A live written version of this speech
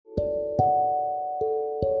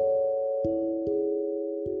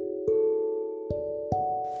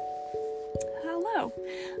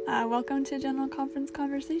Welcome to General Conference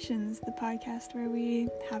Conversations, the podcast where we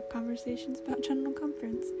have conversations about General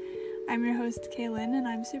Conference. I'm your host, Kaylin, and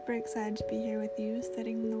I'm super excited to be here with you,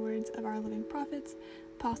 studying the words of our living prophets,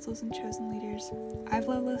 apostles, and chosen leaders. I've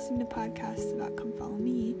loved listening to podcasts about Come Follow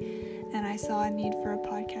Me, and I saw a need for a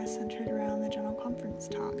podcast centered around the General Conference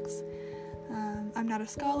talks. I'm not a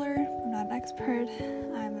scholar, I'm not an expert,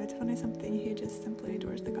 I'm a 20-something who just simply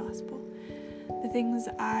adores the gospel. The things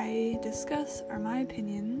I discuss are my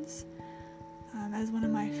opinions. As one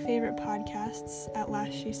of my favorite podcasts, At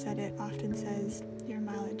Last She Said It, often says, your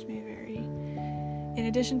mileage may vary. In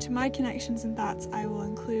addition to my connections and thoughts, I will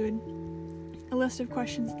include a list of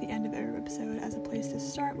questions at the end of every episode as a place to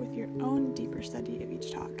start with your own deeper study of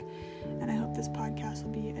each talk. And I hope this podcast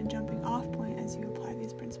will be a jumping off point as you apply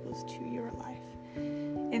these principles to your life.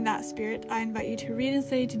 In that spirit, I invite you to read and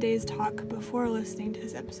study today's talk before listening to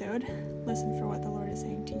this episode. Listen for what the Lord is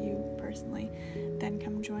saying to you personally. Then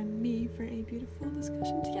come join me for a beautiful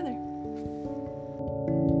discussion together.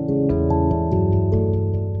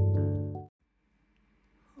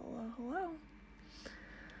 Hello.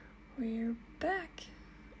 We're back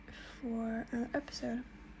for another episode.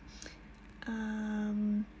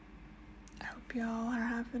 I hope y'all are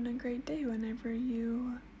having a great day whenever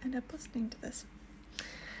you end up listening to this.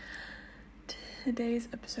 Today's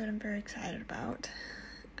episode I'm very excited about.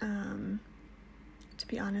 To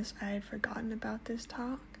be honest, I had forgotten about this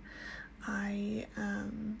talk.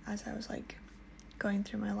 As I was going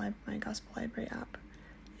through my gospel library app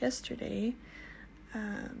yesterday,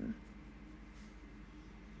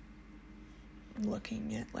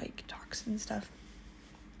 looking at talks and stuff,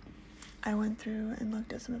 I went through and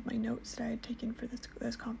looked at some of my notes that I had taken for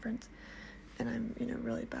this conference, and I'm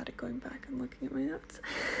really bad at going back and looking at my notes.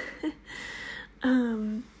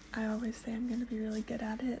 I always say I'm going to be really good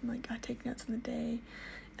at it, and I take notes in the day,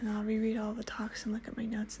 and I'll reread all the talks and look at my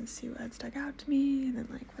notes and see what had stuck out to me, and then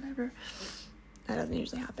whatever. That doesn't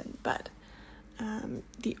usually happen, but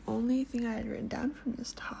the only thing I had written down from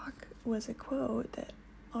this talk was a quote that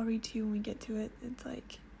I'll read to you when we get to it. It's I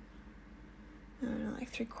don't know,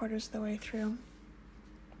 3/4 of the way through.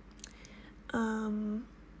 And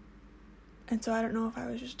so I don't know if I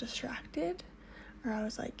was just distracted, or I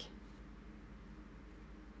was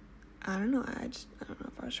I don't know if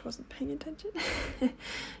I just wasn't paying attention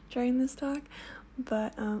during this talk,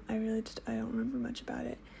 but I don't remember much about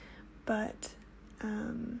it, but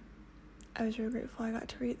I was really grateful I got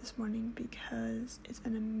to read it this morning because it's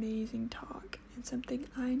an amazing talk and something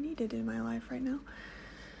I needed in my life right now,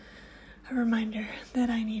 a reminder that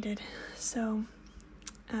I needed. So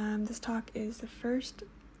this talk is the first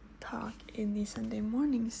talk in the Sunday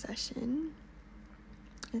morning session.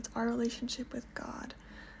 It's Our Relationship with God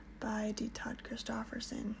by Todd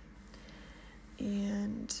Christofferson,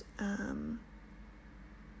 and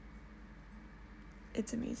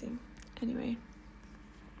it's amazing. Anyway,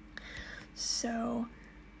 so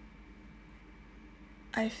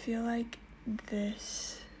I feel like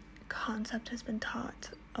this concept has been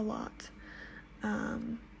taught a lot.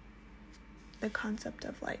 The concept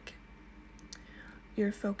of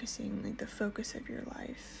you're focusing the focus of your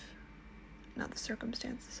life, not the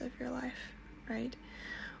circumstances of your life, right?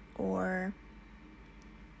 Or,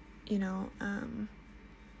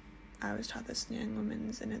 I was taught this in Young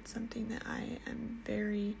Women's, and it's something that I am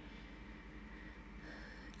very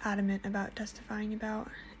adamant about testifying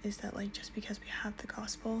about, is that just because we have the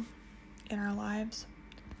gospel in our lives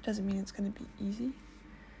doesn't mean it's going to be easy.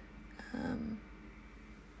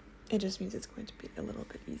 It just means it's going to be a little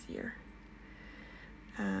bit easier.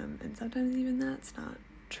 And sometimes even that's not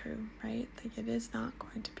true, right? It is not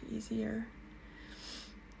going to be easier.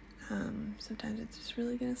 Sometimes it's just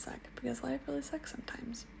really gonna suck, because life really sucks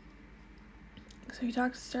sometimes. So he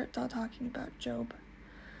starts out talking about Job,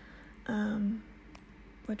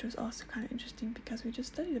 which was also kind of interesting because we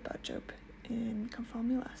just studied about Job in Come Follow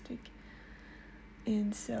Me last week.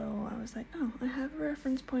 And so I was oh, I have a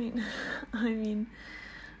reference point.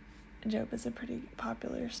 Job is a pretty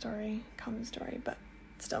popular story, common story, but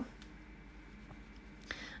still.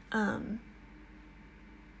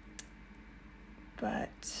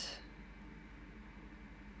 But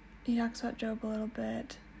he talks about Job a little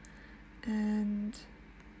bit, and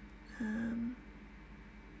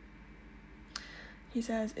he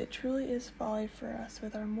says, "It truly is folly for us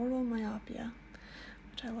with our mortal myopia,"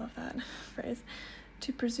 which I love that phrase,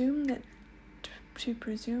 to presume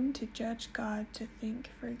to judge God, to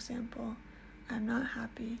think, for example, I'm not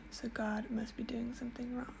happy, so God must be doing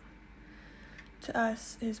something wrong. To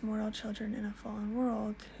us, his mortal children in a fallen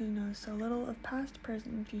world, who knows so little of past,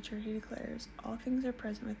 present, and future, he declares, all things are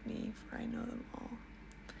present with me, for I know them all.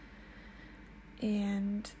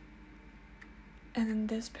 And then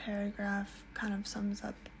this paragraph kind of sums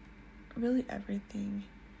up really everything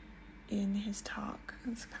in his talk.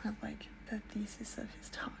 It's kind of like the thesis of his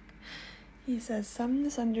talk. He says, some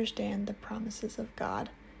misunderstand the promises of God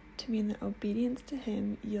to mean that obedience to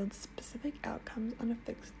him yields specific outcomes on a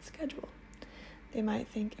fixed schedule. They might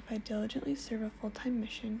think if I diligently serve a full-time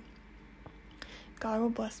mission, God will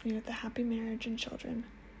bless me with a happy marriage and children.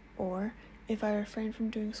 Or, if I refrain from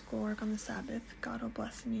doing schoolwork on the Sabbath, God will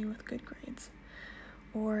bless me with good grades.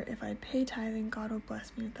 Or, if I pay tithing, God will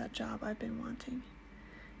bless me with that job I've been wanting.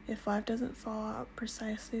 If life doesn't fall out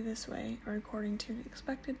precisely this way, or according to an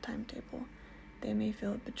expected timetable, they may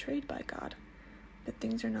feel betrayed by God. But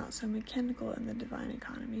things are not so mechanical in the divine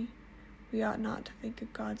economy. We ought not to think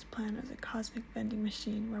of God's plan as a cosmic vending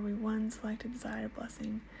machine where we 1, select a desired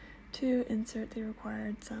blessing, 2, insert the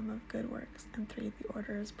required sum of good works, and 3, the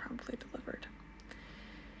order is promptly delivered.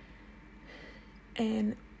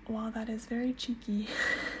 And while that is very cheeky,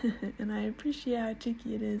 and I appreciate how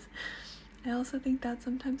cheeky it is, I also think that's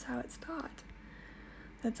sometimes how it's taught.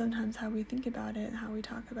 That's sometimes how we think about it and how we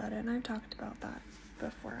talk about it, and I've talked about that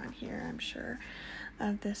before on here, I'm sure,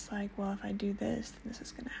 of this like, well, if I do this, then this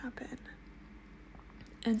is going to happen.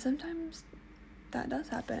 And sometimes that does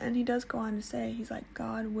happen. And he does go on to say, he's like,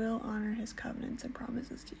 God will honor his covenants and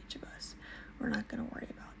promises to each of us. We're not going to worry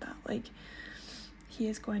about that. Like, he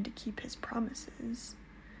is going to keep his promises,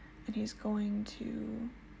 and he's going to,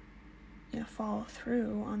 follow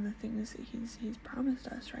through on the things that he's promised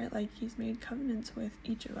us, right? Like, he's made covenants with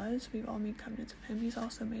each of us. We've all made covenants with him. He's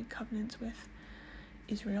also made covenants with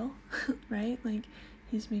Israel, right? Like,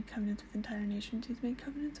 he's made covenants with entire nations. He's made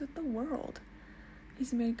covenants with the world.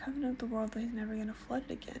 He's made a covenant with the world that he's never going to flood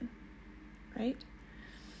it again, right?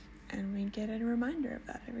 And we get a reminder of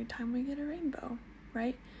that every time we get a rainbow,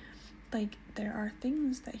 right? Like, there are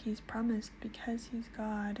things that he's promised because he's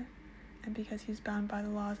God, and because he's bound by the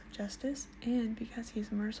laws of justice, and because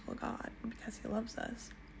he's a merciful God, and because he loves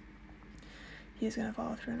us. He's going to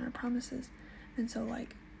follow through on our promises. And so,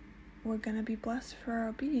 like, we're going to be blessed for our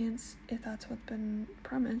obedience if that's what's been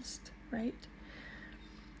promised, right?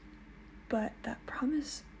 But that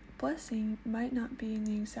promise blessing might not be in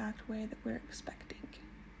the exact way that we're expecting.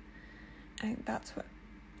 I think that's what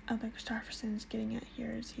Todd Christofferson is getting at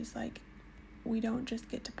here, is he's like, we don't just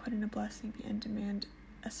get to put in a blessing and demand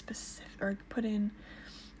a specific, or put in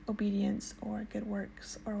obedience or good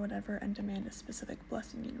works or whatever and demand a specific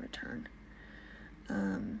blessing in return.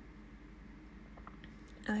 And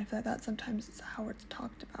I feel like that sometimes is how it's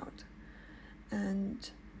talked about. And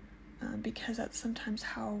because that's sometimes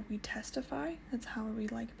how we testify. That's how we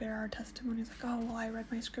bear our testimonies. Like, oh, well, I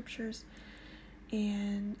read my scriptures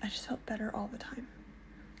and I just felt better all the time.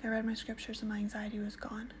 I read my scriptures and my anxiety was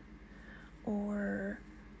gone. Or,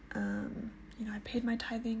 I paid my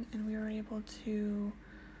tithing and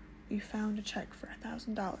we found a check for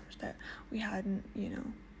 $1,000 that we hadn't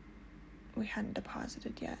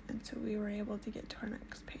deposited yet. And so we were able to get to our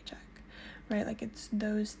next paycheck. Right, like, it's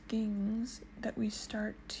those things that we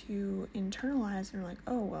start to internalize, and we're like,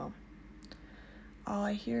 oh, well, all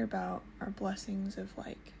I hear about are blessings of,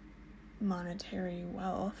 monetary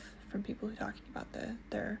wealth from people who are talking about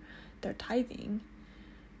their tithing,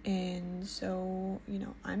 and so,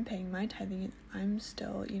 I'm paying my tithing, and I'm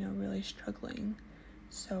still, really struggling,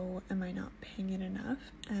 so am I not paying it enough?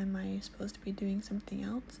 Am I supposed to be doing something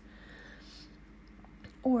else?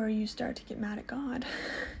 Or you start to get mad at God,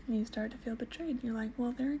 and you start to feel betrayed. You're like,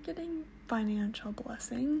 well, they're getting financial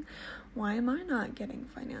blessing. Why am I not getting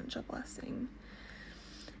financial blessing?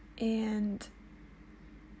 And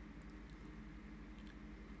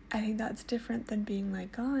I think that's different than being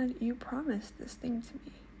like, God, you promised this thing to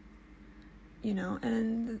me.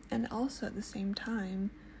 And also at the same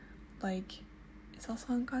time, it's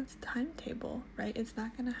also on God's timetable, right? It's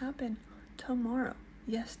not going to happen tomorrow.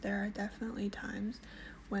 Yes, there are definitely times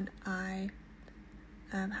when I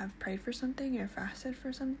have prayed for something or fasted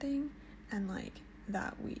for something, and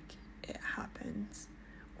that week it happens,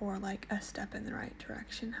 or a step in the right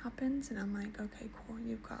direction happens, and I'm like, okay, cool,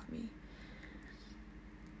 you've got me.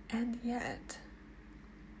 And yet,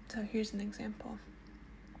 so here's an example.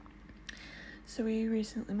 So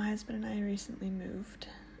my husband and I recently moved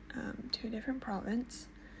to a different province,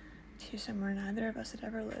 to somewhere neither of us had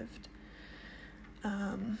ever lived,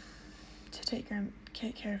 to take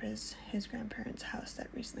care of his grandparents' house that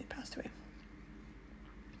recently passed away.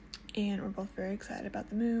 And we're both very excited about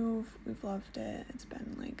the move. We've loved it. It's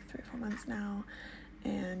been 3 or 4 months now,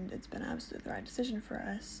 and it's been absolutely the right decision for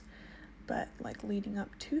us. But leading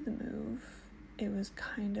up to the move, it was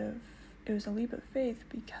a leap of faith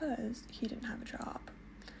because he didn't have a job.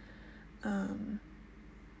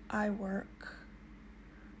 I work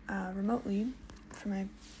remotely for my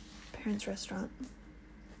parents' restaurant,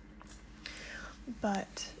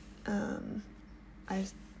 but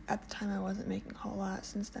at the time I wasn't making a whole lot.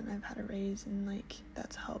 Since then I've had a raise and like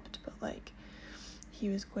that's helped, but like he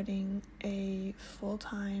was quitting a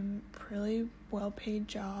full-time, really well-paid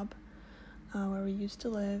job where we used to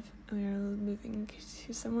live, and we were moving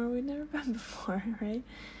to somewhere we'd never been before, right?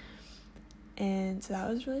 And so that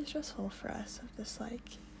was really stressful for us, of just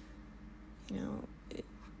like,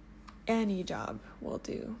 any job will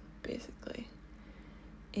do, basically.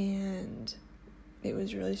 And it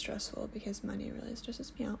was really stressful because money really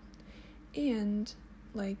stresses me out. And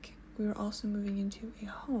like, we were also moving into a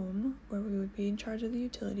home where we would be in charge of the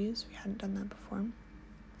utilities. We hadn't done that before.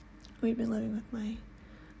 We'd been living with my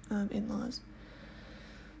in-laws,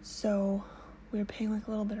 so we were paying like a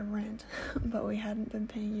little bit of rent, but we hadn't been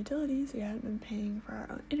paying utilities, we hadn't been paying for our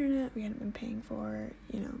own internet, we hadn't been paying for,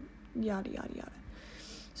 yada yada yada.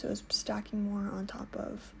 So it was stacking more on top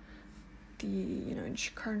of the,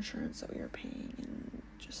 car insurance that we were paying, and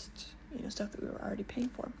just, stuff that we were already paying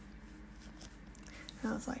for.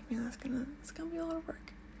 And I was like, man, it's gonna be a lot of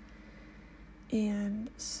work. And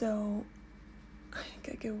so I think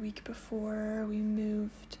like a week and a half before we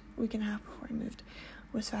moved,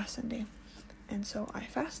 was Fast Sunday. And so I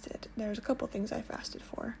fasted. There's a couple things I fasted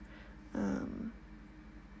for.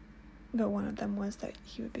 But one of them was that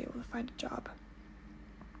he would be able to find a job.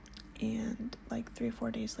 And like 3 or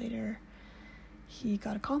 4 days later, he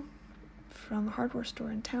got a call from a hardware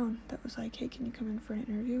store in town that was like, hey, can you come in for an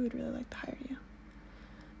interview? We'd really like to hire you.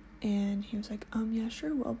 And he was like, yeah,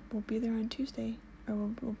 sure, we'll be there on Tuesday. Or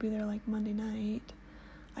we'll be there like Monday night.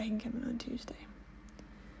 I can come in on Tuesday.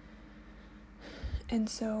 And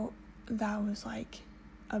so that was like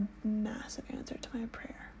a massive answer to my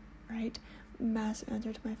prayer, right? Massive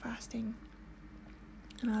answer to my fasting.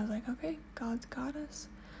 And I was like, okay, God's got us.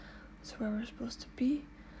 It's where we're supposed to be.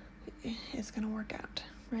 It's gonna work out,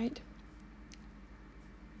 right?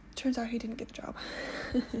 Turns out he didn't get the job.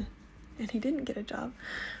 And he didn't get a job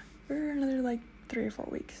for another like 3 or 4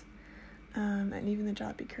 weeks. And even the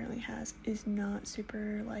job he currently has is not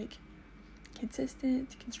super like consistent.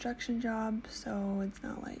 It's a construction job, so it's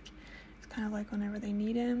not like, it's kind of like whenever they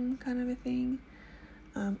need him kind of a thing.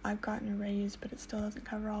 I've gotten a raise, but it still doesn't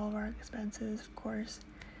cover all of our expenses, of course.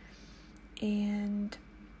 And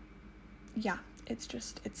yeah, it's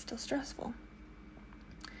still stressful.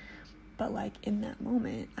 But like in that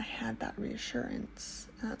moment, I had that reassurance,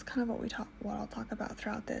 and that's kind of what I'll talk about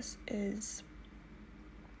throughout this, is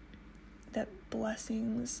that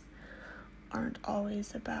blessings aren't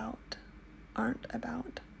about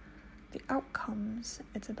the outcomes.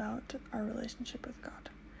 It's about our relationship with God,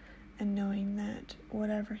 and knowing that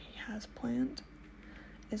whatever he has planned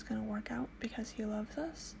is going to work out because he loves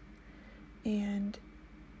us, and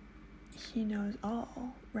he knows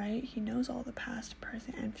all, right? He knows all the past,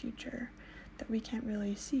 present, and future that we can't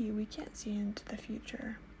really see. We can't see into the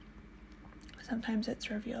future. Sometimes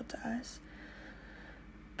it's revealed to us.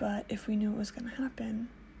 But if we knew it was going to happen,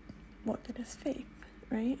 what good is faith,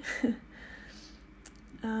 right?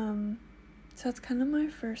 So that's kind of my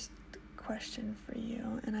first question for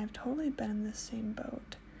you, and I've totally been in the same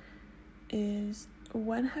boat, is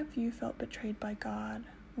when have you felt betrayed by God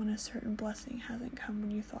when a certain blessing hasn't come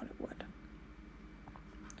when you thought it would?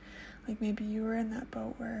 Like maybe you were in that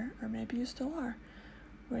boat where, or maybe you still are,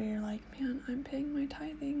 where you're like, man, I'm paying my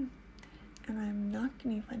tithing and I'm not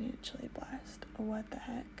getting financially blessed. What the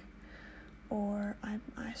heck? Or I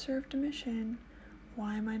served a mission.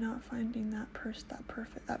 Why am I not finding that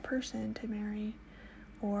person to marry?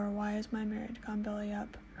 Or why has my marriage gone belly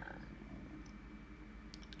up?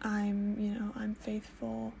 I'm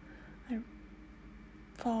faithful. I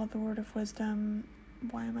follow the word of wisdom.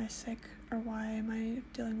 Why am I sick? Or why am I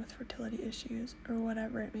dealing with fertility issues? Or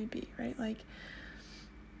whatever it may be, right? Like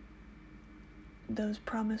those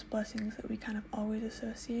promised blessings that we kind of always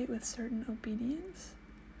associate with certain obedience.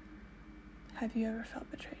 Have you ever felt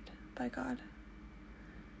betrayed by God?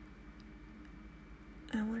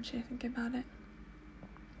 And I want you to think about it.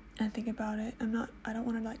 And think about it. I don't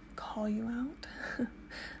want to like call you out.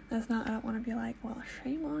 I don't want to be like, well,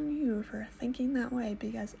 shame on you for thinking that way,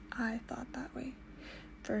 because I thought that way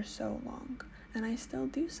for so long. And I still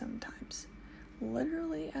do sometimes.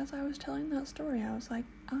 Literally, as I was telling that story, I was like,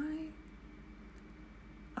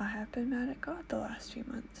 I have been mad at God the last few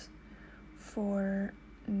months for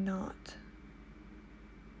not,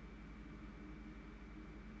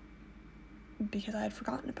 because I had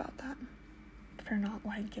forgotten about that, for not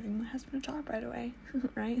like giving my husband a job right away,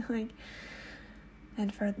 right? Like,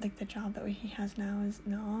 And for like the job that he has now is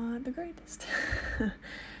not the greatest.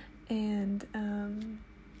 And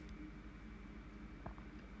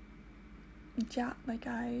yeah, like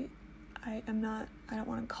I don't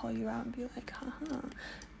want to call you out and be like, haha,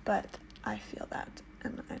 but I feel that,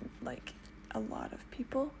 and I'm like, a lot of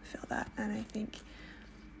people feel that, and I think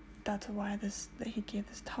that's why that he gave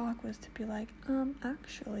this talk, was to be like,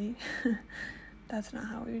 actually, that's not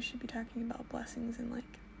how we should be talking about blessings and like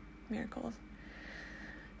miracles.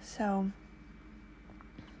 So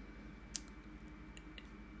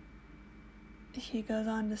he goes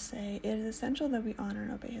on to say, it is essential that we honor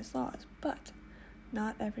and obey his laws, but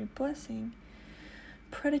not every blessing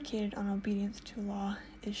predicated on obedience to law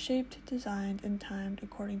is shaped, designed, and timed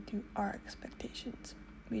according to our expectations.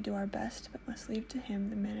 We do our best, but must leave to him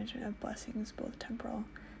the management of blessings, both temporal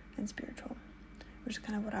and spiritual. Which is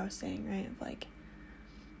kind of what I was saying, right? Like,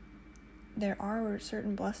 there are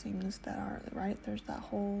certain blessings that are, right? There's that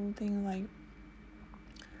whole thing of, like,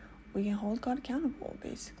 we can hold God accountable,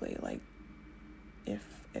 basically. Like, if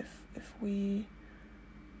we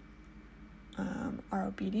are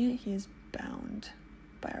obedient, he is bound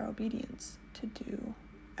by our obedience to do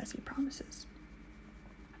as he promises.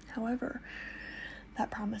 However, that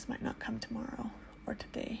promise might not come tomorrow or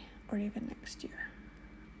today or even next year.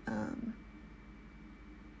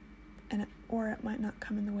 Or it might not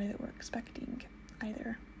come in the way that we're expecting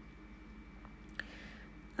either.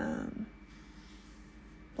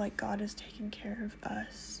 Like, God is taking care of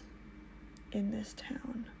us in this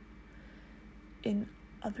town in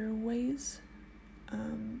other ways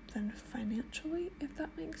than financially, if that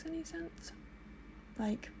makes any sense.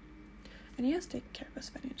 Like, and he has taken care of us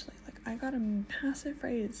financially. Like, I got a massive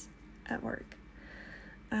raise at work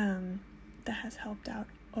that has helped out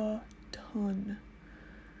a ton.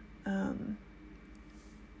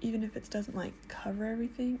 Even if it doesn't like cover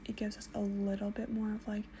everything, it gives us a little bit more of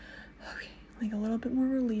like, okay, like a little bit more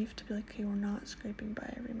relief to be like, okay, we're not scraping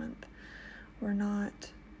by every month. We're not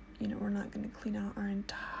going to clean out our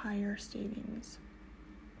entire savings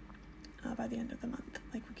by the end of the month.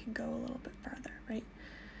 Like, we can go a little bit farther, right?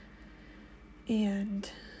 And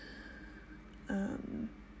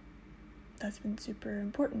that's been super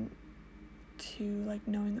important to, like,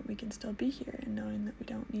 knowing that we can still be here and knowing that we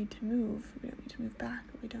don't need to move. We don't need to move back.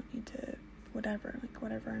 We don't need to whatever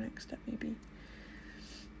our next step may be.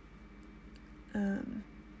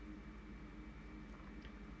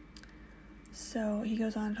 So he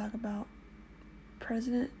goes on to talk about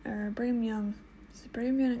Brigham Young.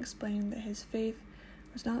 Brigham Young explained that his faith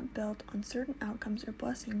was not built on certain outcomes or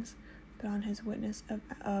blessings, but on his witness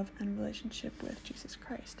of and relationship with Jesus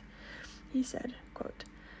Christ. He said, quote,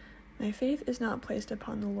 "My faith is not placed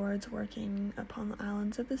upon the Lord's working upon the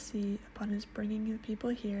islands of the sea, upon his bringing the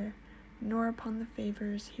people here, nor upon the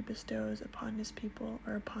favors he bestows upon his people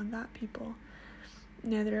or upon that people,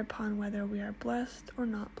 neither upon whether we are blessed or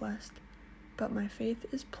not blessed, but my faith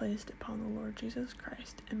is placed upon the Lord Jesus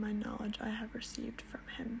Christ and my knowledge I have received from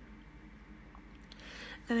him."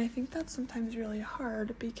 And I think that's sometimes really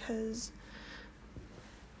hard because,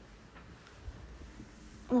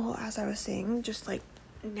 well, as I was saying, just like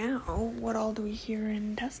now, what all do we hear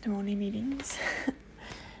in testimony meetings?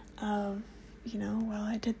 Well,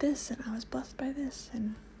 I did this and I was blessed by this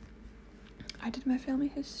and I did my family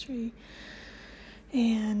history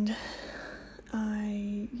and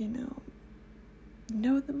I,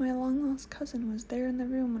 know that my long-lost cousin was there in the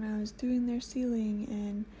room when I was doing their ceiling,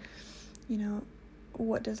 and,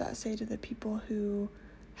 what does that say to the people who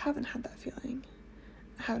haven't had that feeling,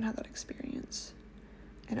 haven't had that experience,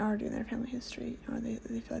 and are doing their family history? They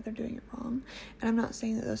feel like they're doing it wrong. And I'm not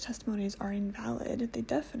saying that those testimonies are invalid. They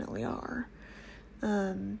definitely are.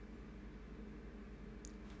 I'm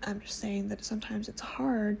just saying that sometimes it's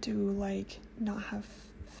hard to, like, not have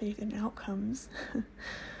faith in outcomes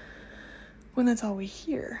when that's all we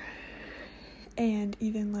hear. And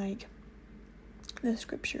even, like, the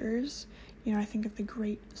scriptures, I think of the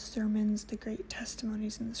great sermons, the great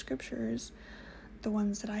testimonies in the scriptures. The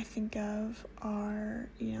ones that I think of are,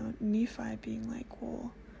 Nephi being like,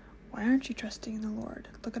 well, why aren't you trusting in the Lord?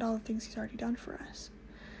 Look at all the things he's already done for us.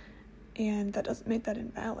 And that doesn't make that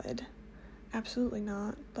invalid. Absolutely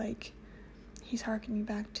not. Like, he's hearkening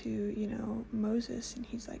back to, Moses, and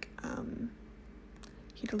he's like,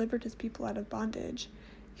 he delivered his people out of bondage.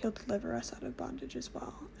 He'll deliver us out of bondage as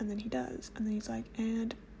well. And then he does. And then he's like,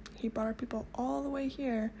 and he brought our people all the way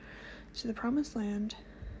here to the promised land.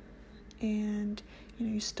 And,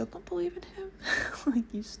 you still don't believe in him? Like,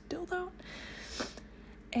 you still don't?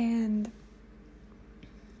 And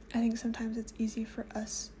I think sometimes it's easy for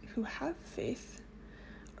us who have faith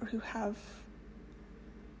or who have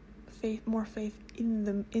more faith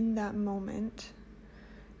in that moment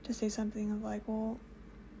to say something of like, well,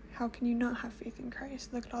 how can you not have faith in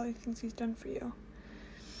Christ? Look at all the things he's done for you.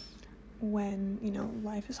 When,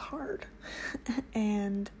 life is hard.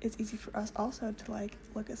 And it's easy for us also to like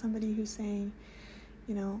look at somebody who's saying,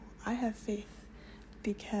 I have faith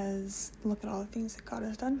because look at all the things that God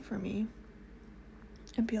has done for me,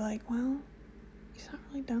 and be like, well, he's not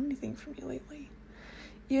really done anything for me lately.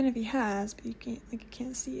 Even if he has, but you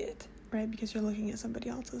can't see it, right? Because you're looking at somebody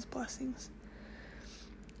else's blessings.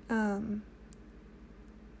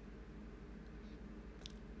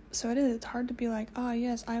 So it's hard to be like,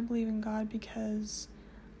 yes, I believe in God because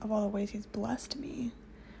of all the ways he's blessed me,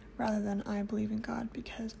 rather than I believe in God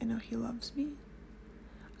because I know he loves me.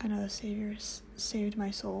 I know the Savior saved my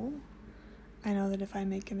soul. I know that if I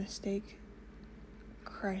make a mistake,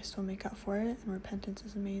 Christ will make up for it, and repentance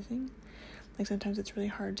is amazing. Like, sometimes it's really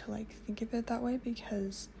hard to like think of it that way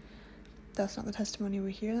because that's not the testimony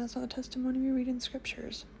we hear, that's not the testimony we read in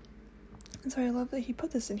scriptures. And so I love that he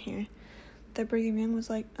put this in here, that Brigham Young was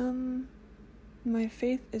like, my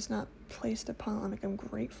faith is not placed upon, like, I'm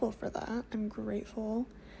grateful for that. I'm grateful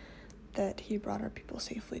that he brought our people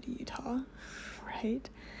safely to Utah, right?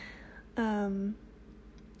 I'm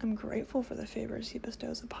grateful for the favors he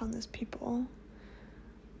bestows upon this people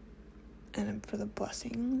and for the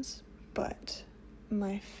blessings, but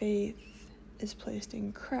my faith is placed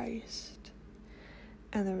in Christ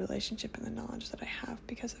and the relationship and the knowledge that I have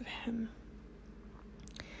because of him.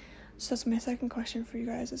 So that's my second question for you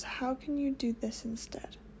guys, is how can you do this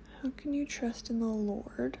instead? How can you trust in the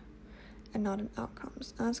Lord and not in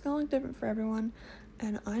outcomes? And that's going to look different for everyone,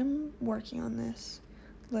 and I'm working on this.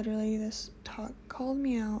 Literally, this talk called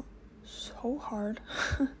me out so hard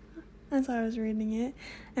as I was reading it,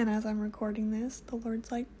 and as I'm recording this, the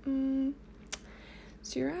Lord's like,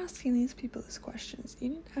 so you're asking these people these questions. You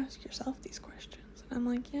need to ask yourself these questions. And I'm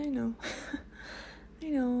like, yeah, I know. I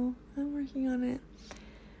know. I'm working on it.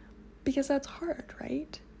 Because that's hard,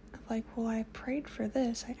 right? Like, well, I prayed for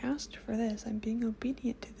this. I asked for this. I'm being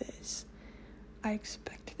obedient to this. I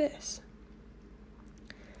expect this.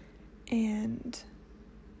 And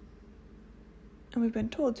we've been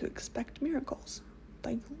told to expect miracles.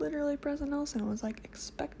 Like, literally, President Nelson was like,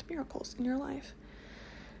 expect miracles in your life.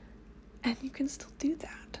 And you can still do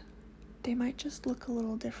that. They might just look a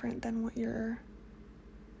little different than what you're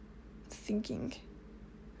thinking.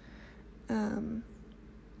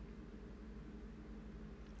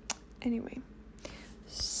 Anyway,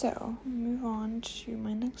 so move on to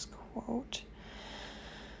my next quote.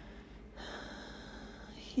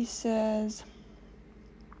 He says,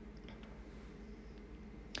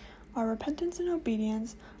 our repentance and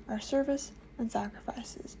obedience, our service and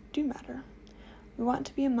sacrifices do matter. We want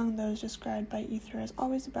to be among those described by Ether as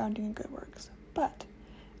always abounding in good works. But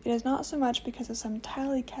it is not so much because of some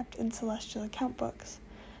tally kept in celestial account books.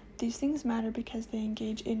 These things matter because they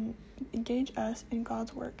engage us in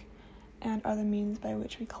God's work, and are the means by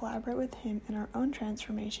which we collaborate with him in our own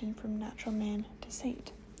transformation from natural man to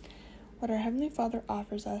saint. What our Heavenly Father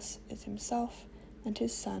offers us is himself and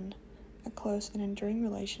his Son, a close and enduring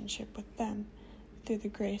relationship with them through the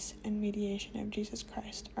grace and mediation of Jesus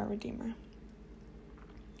Christ, our Redeemer.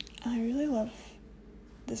 And I really love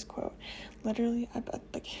this quote. Literally, I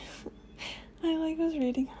was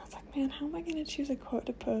reading, and I was like, man, how am I going to choose a quote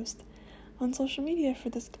to post on social media for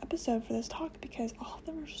this episode, for this talk, because all of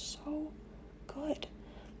them are so good,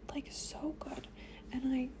 like so good,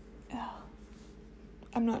 and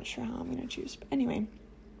I'm not sure how I'm gonna choose. But anyway,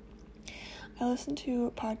 I listened to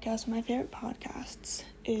a podcast. One of my favorite podcasts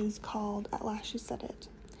is called At Last You Said It,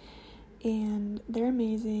 and they're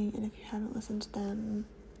amazing. And if you haven't listened to them,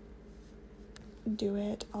 do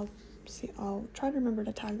it. I'll try to remember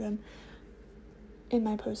to tag them in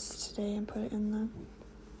my posts today and put it in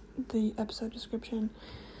the episode description.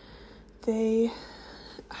 They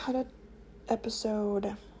had an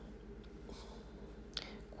episode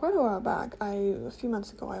quite a while back. A few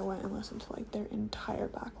months ago, I went and listened to like their entire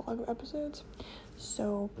backlog of episodes.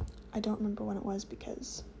 So I don't remember when it was,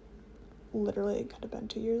 because literally it could have been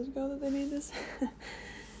 2 years ago that they made this.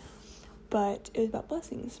 But it was about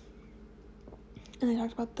blessings. And they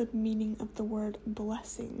talked about the meaning of the word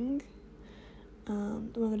blessing.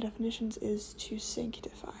 One of the definitions is to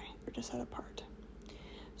sanctify or to set apart.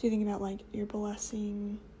 So you think about like you're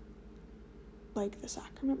blessing like the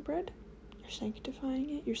sacrament bread, you're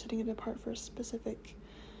sanctifying it, you're setting it apart for a specific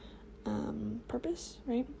purpose,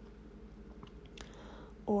 right?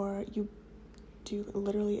 Or you do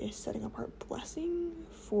literally a setting apart blessing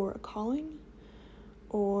for a calling,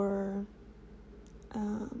 or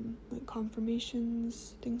like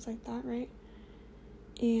confirmations, things like that, right?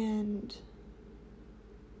 And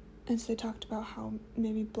so they talked about how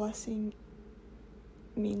maybe blessing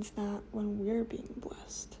means that when we're being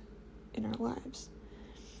blessed in our lives,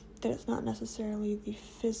 that it's not necessarily the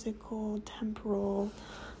physical, temporal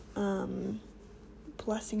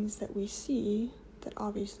blessings that we see that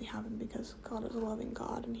obviously happen because God is a loving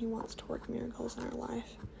God and he wants to work miracles in our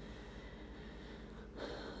life.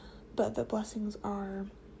 But the blessings are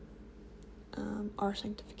our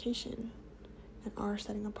sanctification and our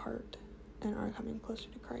setting apart and our coming closer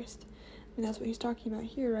to Christ. And that's what he's talking about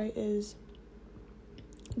here, right, is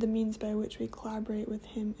the means by which we collaborate with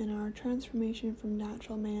him in our transformation from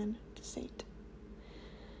natural man to saint.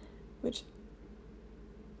 Which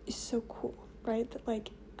is so cool, right? That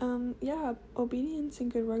obedience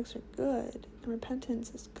and good works are good, and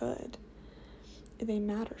repentance is good. They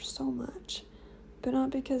matter so much. But not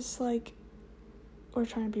because, we're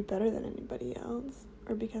trying to be better than anybody else,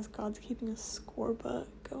 or because God's keeping a scorebook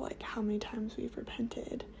of, how many times we've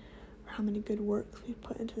repented, or how many good works we've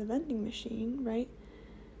put into the vending machine, right?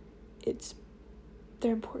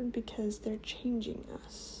 They're important because they're changing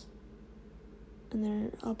us, and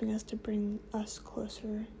they're helping us to bring us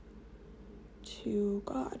closer to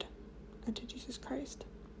God and to Jesus Christ.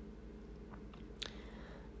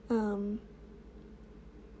 And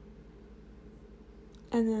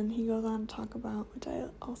then he goes on to talk about, which I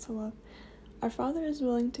also love, our Father is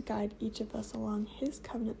willing to guide each of us along his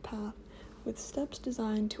covenant path with steps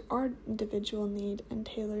designed to our individual need and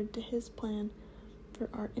tailored to his plan for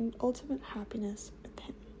our ultimate happiness with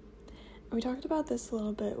him. And we talked about this a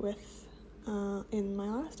little bit with in my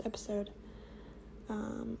last episode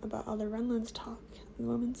about Elder Renland's talk, the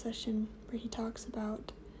women's session, where he talks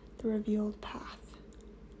about the revealed path,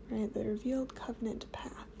 right? The revealed covenant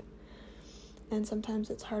path. And sometimes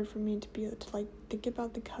it's hard for me to be able to think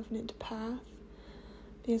about the covenant path,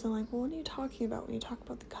 because I'm well, what are you talking about when you talk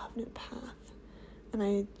about the covenant path? And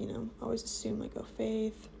I, always assume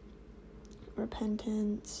faith,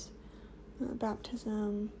 repentance,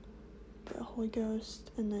 baptism, the Holy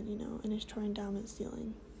Ghost, and then, initiatory endowment,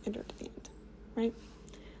 sealing, and at the end, right?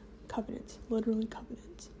 Covenants, literally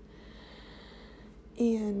covenants.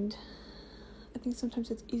 And I think sometimes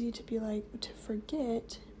it's easy to be to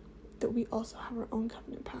forget that we also have our own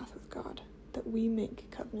covenant path with God, that we make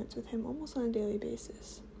covenants with him almost on a daily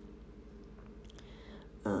basis.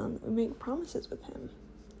 We make promises with him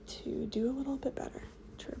to do a little bit better,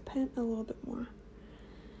 to repent a little bit more.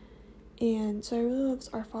 And so I really love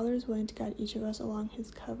our Father is willing to guide each of us along his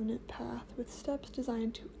covenant path with steps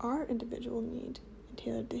designed to our individual need and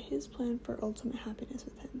tailored to his plan for ultimate happiness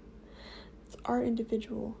with him. It's our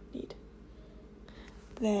individual need.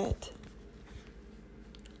 That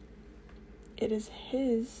it is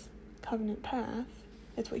his covenant path.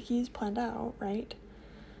 It's what he's planned out, right?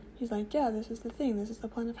 He's this is the thing. This is the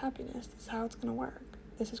plan of happiness. This is how it's going to work.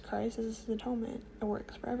 This is Christ. This is his atonement. It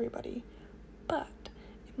works for everybody. But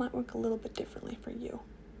it might work a little bit differently for you.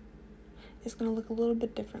 It's going to look a little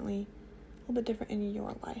bit different in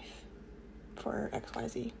your life for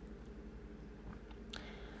XYZ.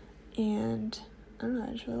 And I don't know,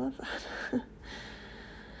 I just really love that.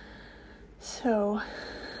 So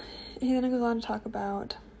he then goes on to talk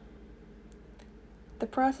about the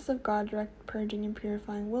process of God direct purging and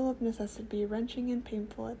purifying will of necessity be wrenching and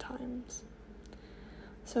painful at times.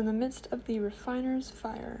 So in the midst of the refiner's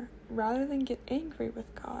fire, rather than get angry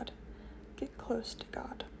with God, get close to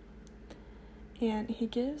God. And he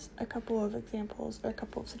gives a couple of examples, or a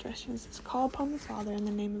couple of suggestions. It's call upon the Father in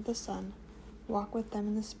the name of the Son, walk with them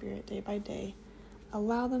in the Spirit day by day,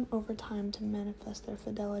 allow them over time to manifest their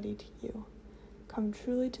fidelity to you. Come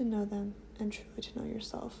truly to know them and truly to know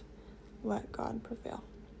yourself. Let God prevail.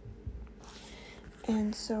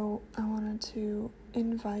 And so I wanted to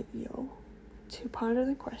invite you to ponder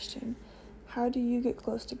the question, how do you get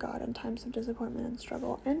close to God in times of disappointment and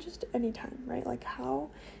struggle, and just any time, right? How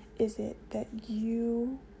is it that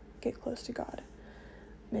you get close to God?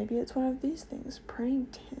 Maybe it's one of these things, praying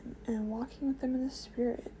to him and walking with him in the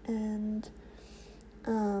Spirit, and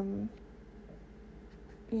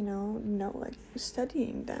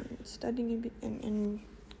studying them, and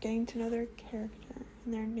getting to know their character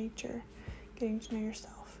and their nature, getting to know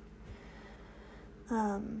yourself.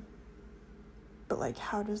 But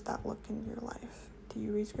how does that look in your life? Do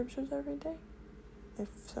you read scriptures every day? If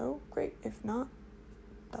so, great. If not,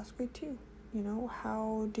 that's great too.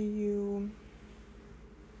 How do you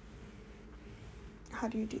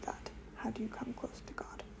do that? How do you come close to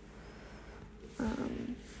God?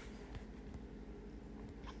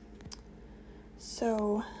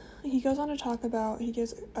 So he goes on to talk about, he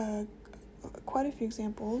gives quite a few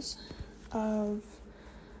examples of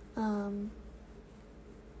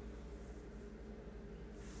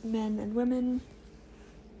men and women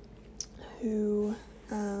who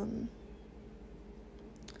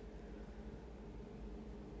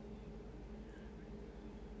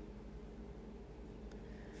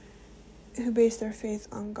base their faith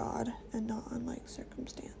on God and not on like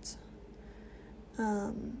circumstance.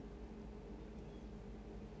 I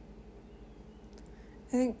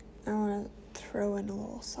think I want to throw in a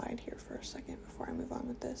little side here for a second before I move on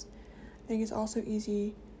with this. I think it's also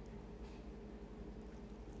easy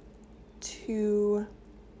to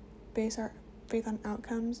base our faith on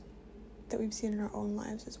outcomes that we've seen in our own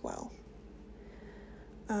lives as well.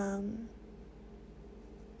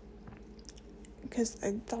 Because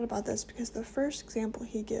I thought about this, because the first example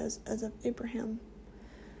he gives is of Abraham.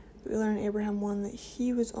 We learn in Abraham 1 that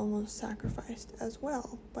he was almost sacrificed as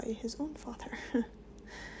well by his own father.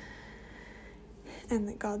 And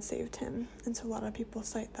that God saved him. And so a lot of people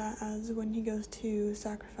cite that as when he goes to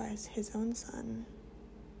sacrifice his own son,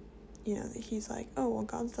 you know, that he's like, oh, well,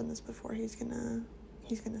 God's done this before, he's gonna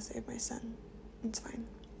save my son. It's fine.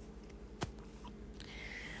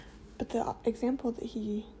 But the example that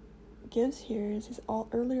he gives here is all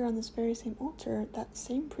earlier on this very same altar, that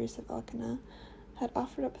same priest of Elkanah had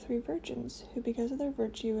offered up 3 virgins who, because of their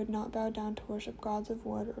virtue, would not bow down to worship gods of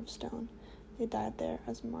wood or of stone. They died there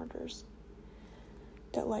as martyrs.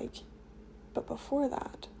 But before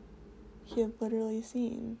that, he had literally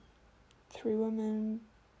seen 3 women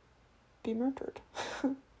be murdered,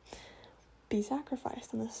 be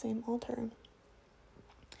sacrificed on the same altar.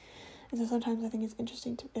 And so sometimes I think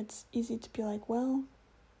it's easy to be like, well,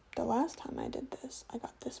 the last time I did this, I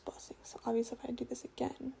got this blessing, so obviously if I do this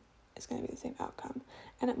again, it's going to be the same outcome.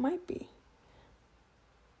 And it might be,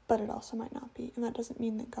 but it also might not be. And that doesn't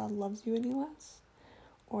mean that God loves you any less,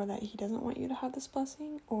 or that he doesn't want you to have this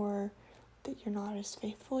blessing, or that you're not as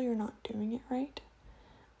faithful, you're not doing it right.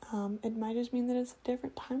 It might just mean that it's a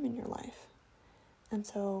different time in your life. And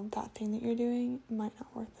so that thing that you're doing might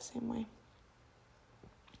not work the same way.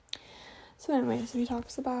 So anyway, so he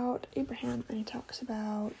talks about Abraham, and he talks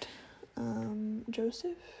about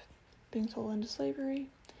Joseph being sold into slavery.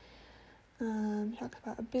 He talks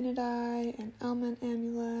about Abinadi and Alma and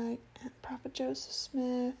Amulek and Prophet Joseph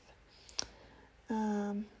Smith.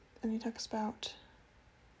 And he talks about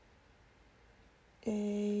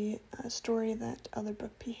a story that Elder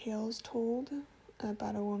Brooke P. Hales told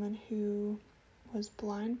about a woman who was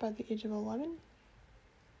blind by the age of 11.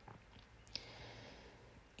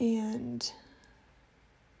 And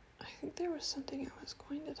I think there was something I was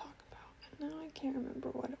going to talk about, and now I can't remember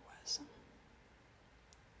what it was.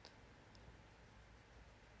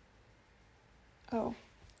 Oh,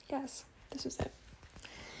 yes, this was it.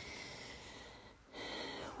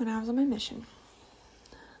 When I was on my mission,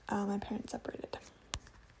 my parents separated.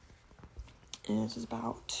 And this was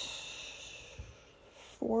about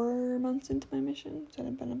 4 months into my mission, so it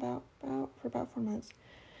had been about 4 months.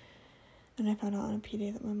 And I found out on a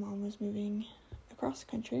PD that my mom was moving across the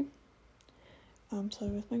country, so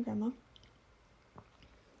with my grandma,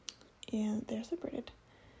 and they're separated.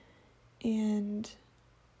 And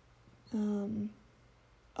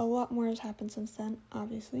a lot more has happened since then,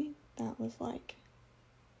 obviously. That was like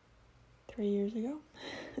 3 years ago.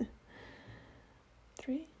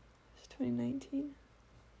 3? It's 2019?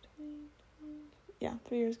 Yeah,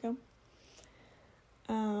 3 years ago.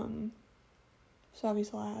 So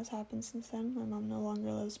obviously a lot has happened since then. My mom no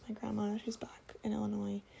longer lives with my grandma. She's back in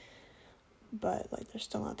Illinois. But, they're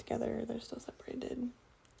still not together. They're still separated.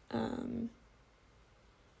 And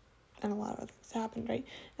a lot of things happened, right?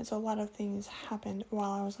 And so a lot of things happened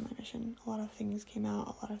while I was on my mission. A lot of things came out.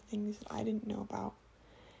 A lot of things that I didn't know about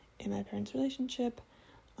in my parents' relationship.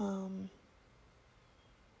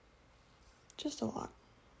 Just a lot.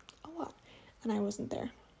 And I wasn't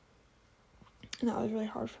there. And that was really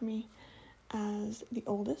hard for me. As the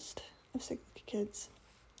oldest of 6 kids,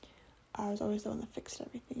 I was always the one that fixed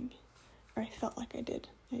everything. Or I felt like I did.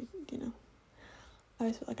 I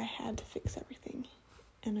always felt like I had to fix everything.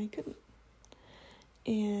 And I couldn't.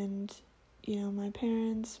 And, my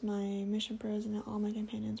parents, my mission president, all my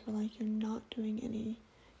companions were like,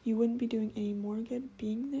 you wouldn't be doing any more good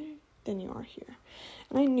being there than you are here.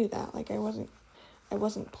 And I knew that. I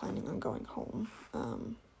wasn't planning on going home.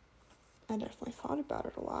 I definitely thought about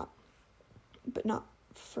it a lot. But not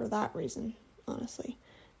for that reason, honestly.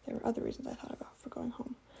 There were other reasons I thought about for going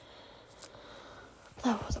home.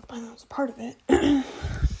 That was a part of it.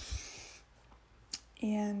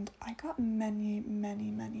 And I got many,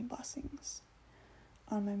 many, many blessings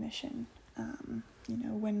on my mission.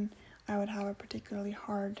 When I would have a particularly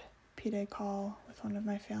hard P-Day call with one of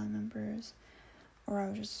my family members, or I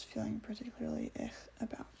was just feeling particularly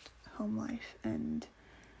about home life, and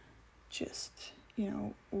just,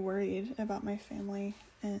 worried about my family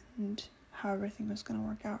and how everything was going to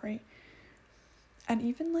work out, right? And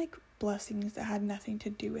even, like, blessings that had nothing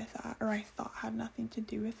to do with that, or I thought had nothing to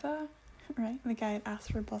do with that, right? Like, I had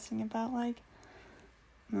asked for a blessing about, like,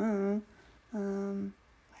 I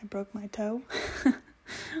broke my toe,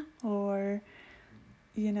 or,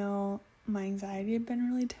 my anxiety had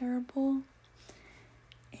been really terrible,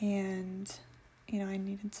 and, I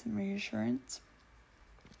needed some reassurance.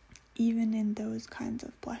 Even in those kinds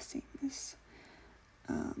of blessings,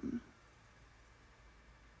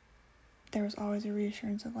 there was always a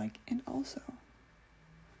reassurance of, like, and also,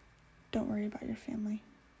 don't worry about your family.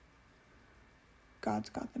 God's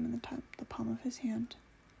got them in the palm of his hand,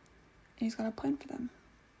 and he's got a plan for them,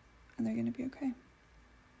 and they're going to be okay.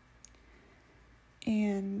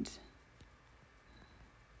 And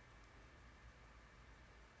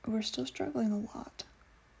we're still struggling a lot.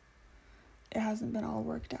 It hasn't been all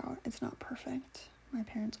worked out. It's not perfect. My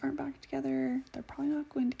parents aren't back together. They're probably not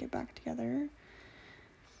going to get back together.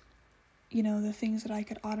 The things that I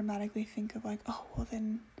could automatically think of, like, oh, well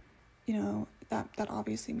then, that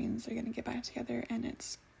obviously means they're going to get back together and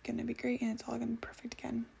it's going to be great and it's all going to be perfect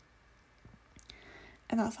again.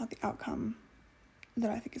 And that's not the outcome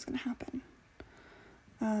that I think is going to happen.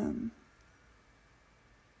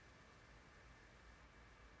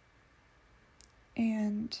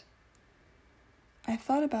 And I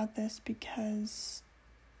thought about this because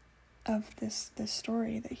of this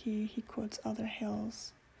story that he quotes Elder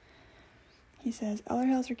Hales. He says, Elder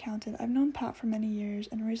Hales recounted, I've known Pat for many years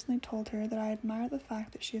and recently told her that I admire the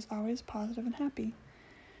fact that she is always positive and happy.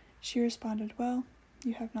 She responded, well,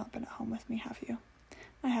 you have not been at home with me, have you?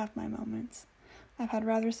 I have my moments. I've had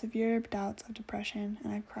rather severe bouts of depression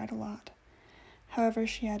and I've cried a lot. However,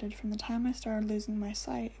 she added, from the time I started losing my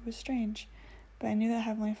sight, it was strange, but I knew that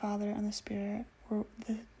Heavenly Father and the Spirit were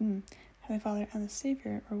Heavenly Father and the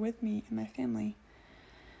Savior were with me and my family.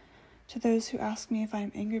 To those who ask me if I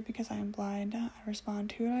am angry because I am blind, I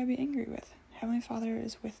respond, who would I be angry with? Heavenly Father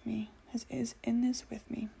is with me, is in this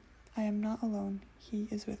with me. I am not alone. He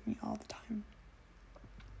is with me all the time.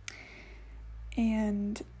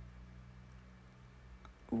 And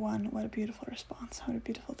one, what a beautiful response. What a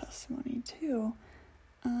beautiful testimony. Two,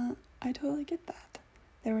 I totally get that.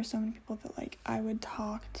 There were so many people that, like, I would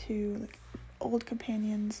talk to, like, old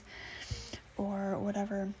companions or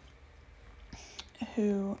whatever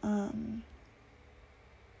who,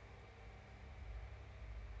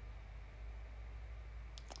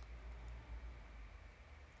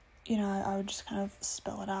 I would just kind of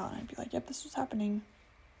spell it out and I'd be like, yep, this was happening.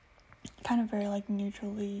 Kind of very, like,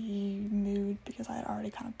 neutrally mood because I had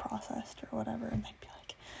already kind of processed or whatever, and they'd be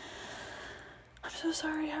like, I'm so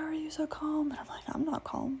sorry, how are you so calm? And I'm like, I'm not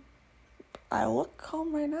calm. I look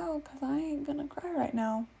calm right now because I ain't gonna cry right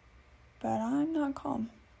now, but I'm not calm.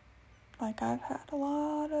 Like, I've had a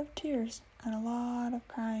lot of tears and a lot of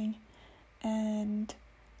crying and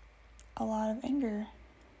a lot of anger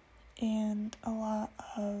and a lot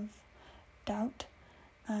of doubt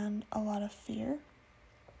and a lot of fear.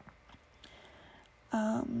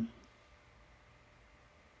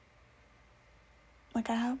 Like,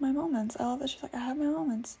 I have my moments. I love that she's like, I have my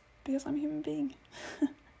moments because I'm a human being.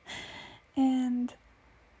 And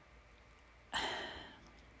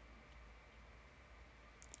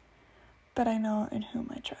but I know in whom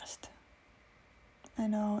I trust. I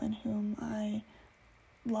know in whom I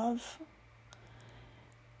love.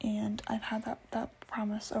 And I've had that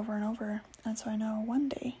promise over and over. And so I know one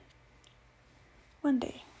day,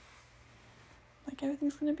 like,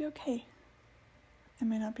 everything's going to be okay. It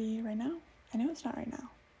may not be right now. I know it's not right now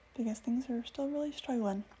because things are still really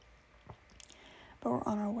struggling. But we're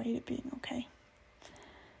on our way to being okay.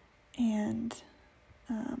 And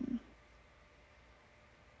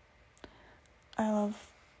I love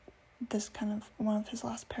this kind of one of his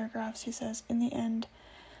last paragraphs. He says, in the end,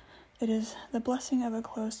 it is the blessing of a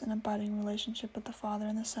close and abiding relationship with the Father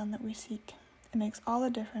and the Son that we seek. It makes all the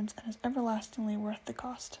difference and is everlastingly worth the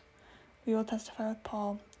cost. We will testify with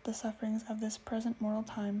Paul, the sufferings of this present mortal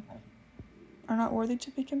time are not worthy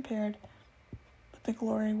to be compared with the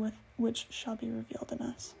glory with which shall be revealed in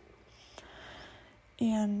us.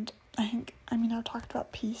 And I've talked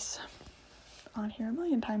about peace on here a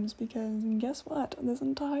million times because guess what? This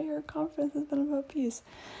entire conference has been about peace.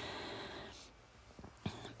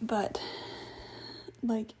 But,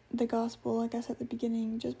 like, the gospel, like I said at the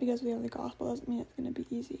beginning, just because we have the gospel doesn't mean it's going to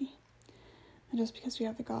be easy. And just because we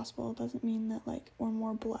have the gospel doesn't mean that, like, we're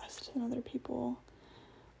more blessed than other people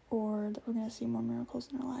or that we're going to see more miracles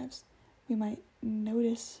in our lives. We might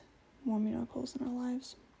notice more miracles in our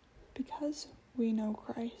lives because we know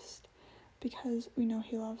Christ, because we know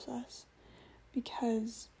he loves us,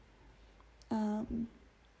 because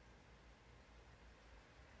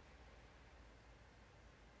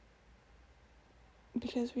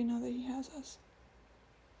we know that he has us.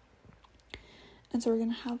 And so we're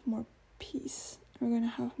going to have more peace. We're going to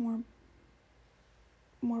have more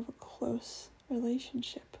of a close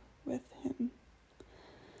relationship with him.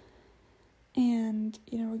 And,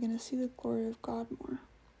 we're going to see the glory of God more.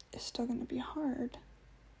 It's still going to be hard,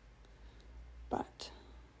 but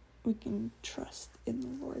we can trust in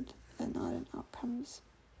the Lord and not in outcomes.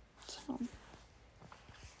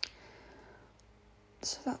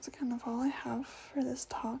 So that's kind of all I have for this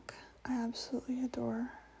talk. I absolutely adore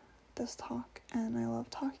this talk, and I love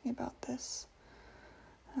talking about this.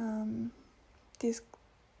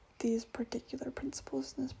 These particular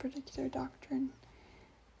principles and this particular doctrine.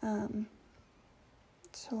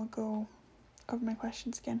 So I'll go over my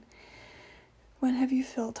questions again. When have you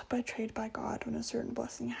felt betrayed by God when a certain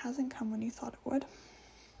blessing hasn't come when you thought it would?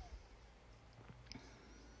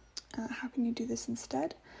 How can you do this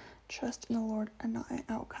instead? Trust in the Lord and not in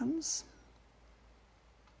outcomes.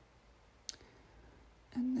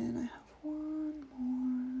 And then I have one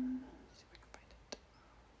more. Let's see if I can find it.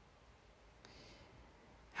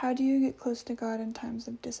 How do you get close to God in times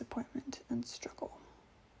of disappointment and struggle?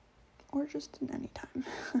 Or just in any time.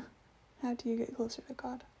 How do you get closer to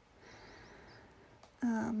God?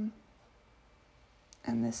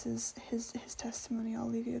 And this is his testimony. I'll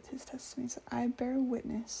leave you with his testimony. So I bear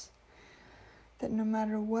witness that no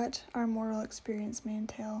matter what our moral experience may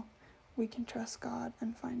entail, we can trust God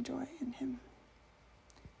and find joy in him.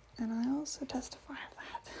 And I also testify of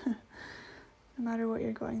that. No matter what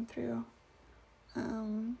you're going through,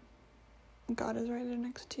 God is right there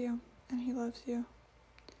next to you, and he loves you,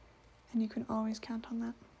 and you can always count on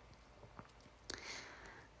that.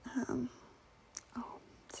 I'll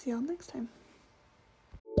see y'all next time.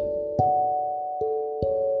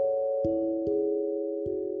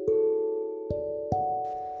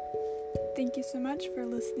 Thank you so much for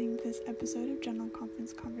listening to this episode of General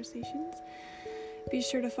Conference Conversations. Be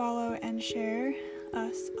sure to follow and share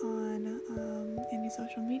us on any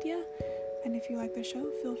social media. And if you like the show,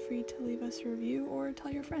 feel free to leave us a review or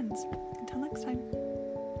tell your friends. Until next time.